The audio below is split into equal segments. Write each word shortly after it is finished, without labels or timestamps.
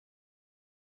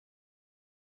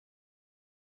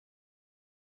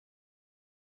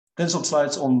Then some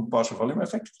slides on partial volume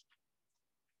effect.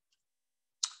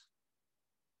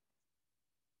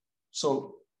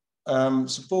 So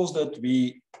suppose that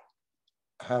we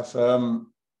have,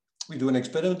 we do an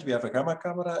experiment, we have a gamma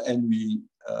camera and we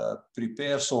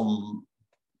prepare some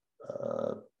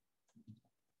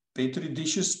Petri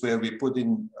dishes where we put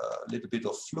in a little bit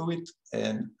of fluid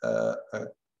and a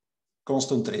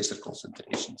constant tracer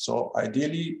concentration. So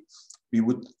ideally, we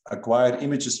would acquire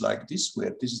images like this,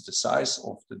 where this is the size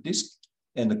of the disk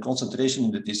and the concentration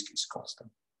in the disk is constant.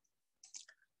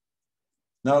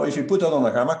 Now, if you put that on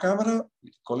a gamma camera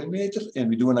with a collimator and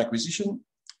we do an acquisition,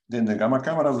 then the gamma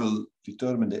camera will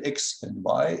determine the X and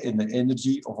Y and the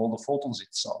energy of all the photons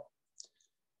it saw.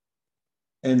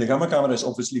 And the gamma camera is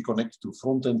obviously connected to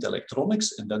front-end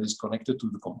electronics, and that is connected to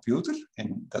the computer.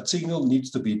 And that signal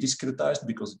needs to be discretized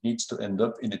because it needs to end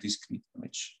up in a discrete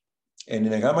image. And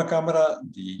in a gamma camera,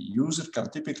 the user can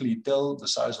typically tell the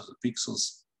size of the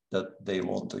pixels that they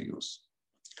want to use.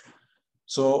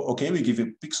 So, okay, we give a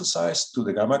pixel size to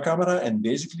the gamma camera, and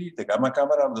basically the gamma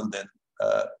camera will then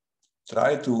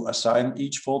try to assign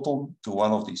each photon to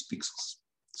one of these pixels.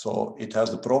 So it has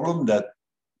the problem that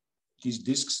these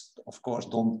disks, of course,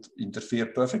 don't interfere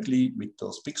perfectly with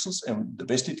those pixels, and the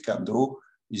best it can do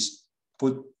is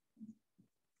put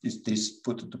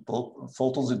the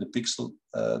photons in the pixel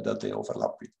that they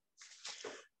overlap with.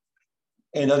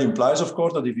 And that implies, of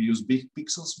course, that if you use big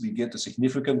pixels, we get a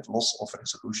significant loss of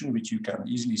resolution, which you can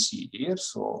easily see here.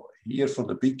 So here for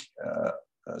the big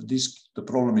disk, the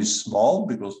problem is small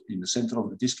because in the center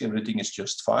of the disk, everything is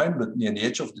just fine. But near the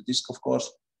edge of the disk, of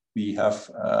course, we have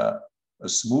a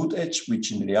smooth edge,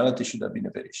 which in reality should have been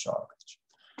a very sharp edge.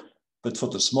 But for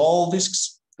the small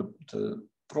disks, the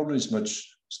problem is much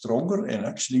stronger, and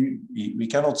actually we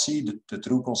cannot see the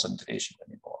true concentration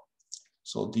anymore.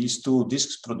 So these two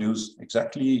disks produce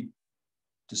exactly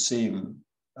the same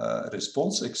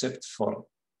response, except for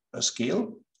a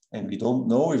scale. And we don't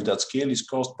know if that scale is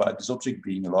caused by this object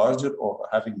being larger or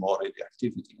having more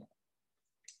radioactivity.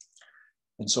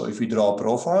 And so if we draw a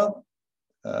profile,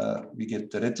 we get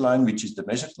the red line, which is the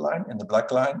measured line, and the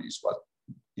black line is what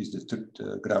is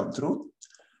the ground truth.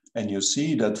 And you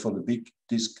see that for the big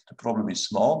disk, the problem is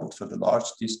small, but for the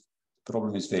large disk, the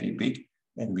problem is very big,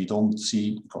 and we don't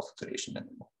see the concentration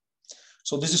anymore.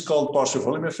 So this is called partial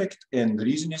volume effect, and the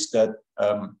reason is that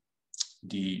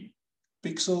the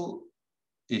pixel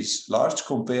is large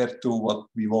compared to what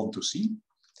we want to see,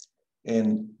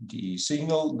 and the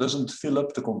signal doesn't fill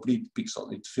up the complete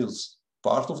pixel. It fills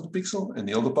part of the pixel, and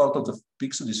the other part of the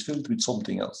pixel is filled with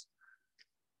something else.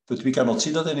 But we cannot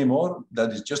see that anymore.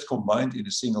 That is just combined in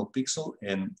a single pixel.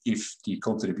 And if the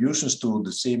contributions to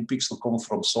the same pixel come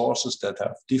from sources that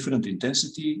have different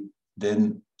intensity,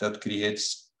 then that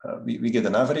creates, we get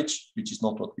an average, which is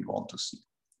not what we want to see.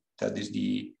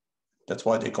 That's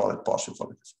why they call it partial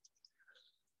volume effect.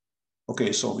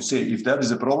 Okay, so we say if that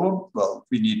is a problem, well,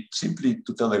 we need simply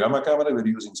to tell the gamma camera we're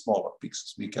using smaller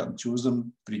pixels. We can choose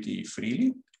them pretty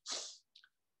freely.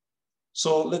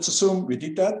 So let's assume we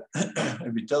did that,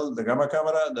 and we tell the gamma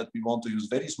camera that we want to use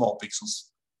very small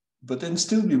pixels, but then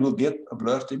still we will get a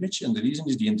blurred image, and the reason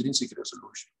is the intrinsic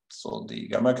resolution. So the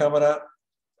gamma camera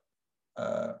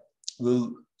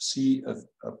will see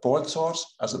a point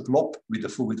source as a blob with a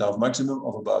fluid half maximum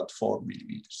of about 4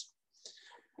 millimeters.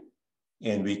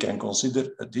 And we can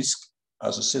consider a disk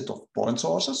as a set of point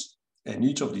sources, and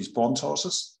each of these point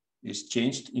sources is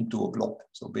changed into a blob.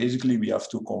 So basically we have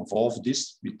to convolve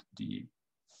this with the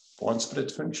point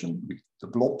spread function, with the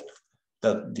blob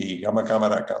that the gamma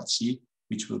camera can see,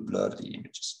 which will blur the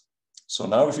images. So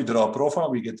now if we draw a profile,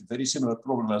 we get a very similar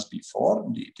problem as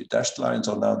before. The dashed lines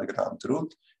are now the ground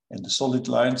truth, and the solid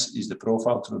lines is the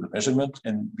profile through the measurement,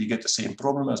 and we get the same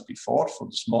problem as before. For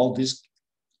the small disk,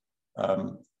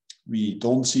 we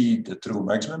don't see the true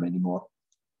maximum anymore.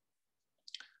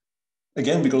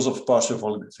 Again, because of partial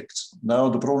volume effects. Now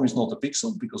the problem is not the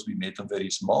pixel, because we made them very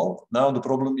small. Now the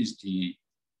problem is the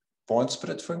point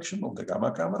spread function of the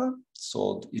gamma camera.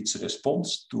 So its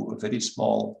response to a very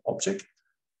small object.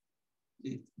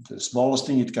 The smallest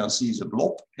thing it can see is a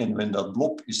blob. And when that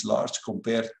blob is large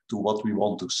compared to what we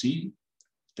want to see,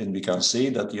 then we can say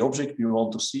that the object we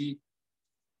want to see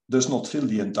does not fill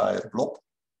the entire blob.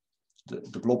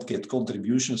 The blob gets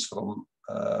contributions from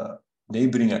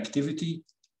neighboring activity,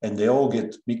 and they all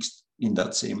get mixed in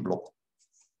that same blob.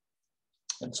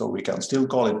 And so we can still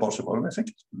call it partial volume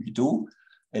effect. We do.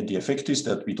 And the effect is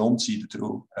that we don't see the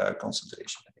true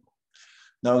concentration anymore.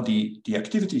 Now the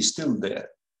activity is still there.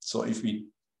 So if we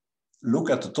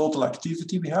look at the total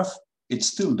activity we have, it's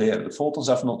still there. The photons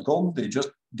have not gone. They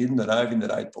just didn't arrive in the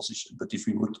right position. But if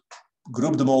we would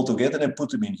group them all together and put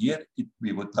them in here,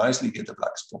 we would nicely get a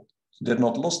black spot. So they're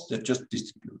not lost, they're just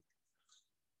distributed.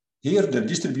 Here, they're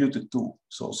distributed too.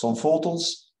 So some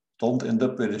photons don't end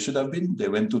up where they should have been. They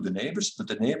went to the neighbors, but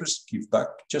the neighbors give back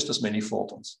just as many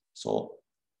photons. So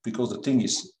because the thing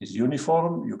is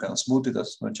uniform, you can smooth it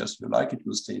as much as you like, it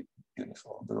will stay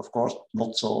uniform. But of course,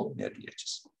 not so near the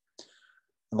edges.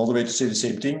 Another way to say the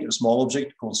same thing, a small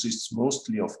object consists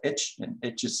mostly of edge, and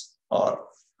edges are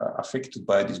affected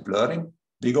by this blurring.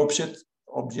 Big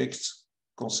objects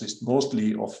consist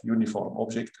mostly of uniform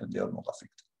object, and they are not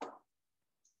affected.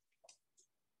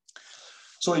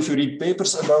 So if you read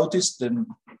papers about this, then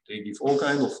they give all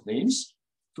kinds of names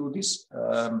to this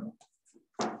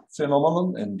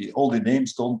phenomenon, and all the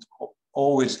names don't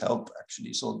always help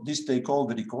actually. So this they call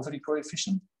the recovery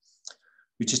coefficient,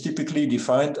 which is typically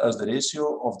defined as the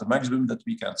ratio of the maximum that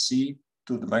we can see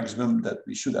to the maximum that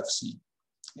we should have seen.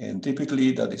 And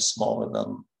typically that is smaller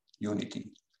than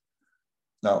unity.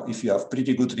 Now, if you have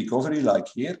pretty good recovery like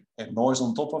here and noise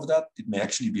on top of that, it may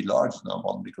actually be larger than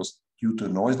 1 because due to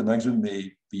noise, the maximum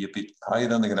may be a bit higher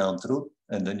than the ground truth,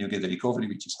 and then you get a recovery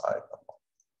which is higher than 1.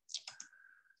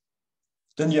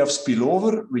 Then you have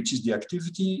spillover, which is the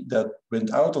activity that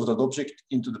went out of that object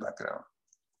into the background.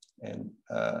 And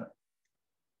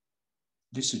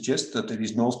this suggests that there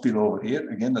is no spillover here.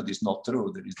 Again, that is not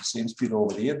true. There is the same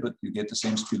spillover here, but you get the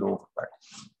same spillover back.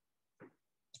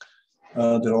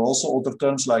 There are also other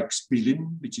terms like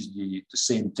spill-in, which is the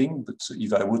same thing, but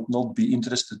if I would not be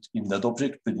interested in that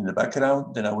object, but in the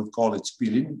background, then I would call it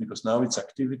spill-in, because now it's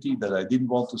activity that I didn't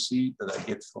want to see that I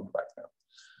get from the background.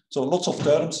 So lots of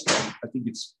terms. I think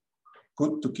it's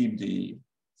good to keep the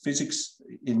physics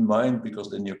in mind, because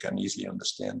then you can easily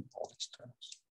understand all these terms.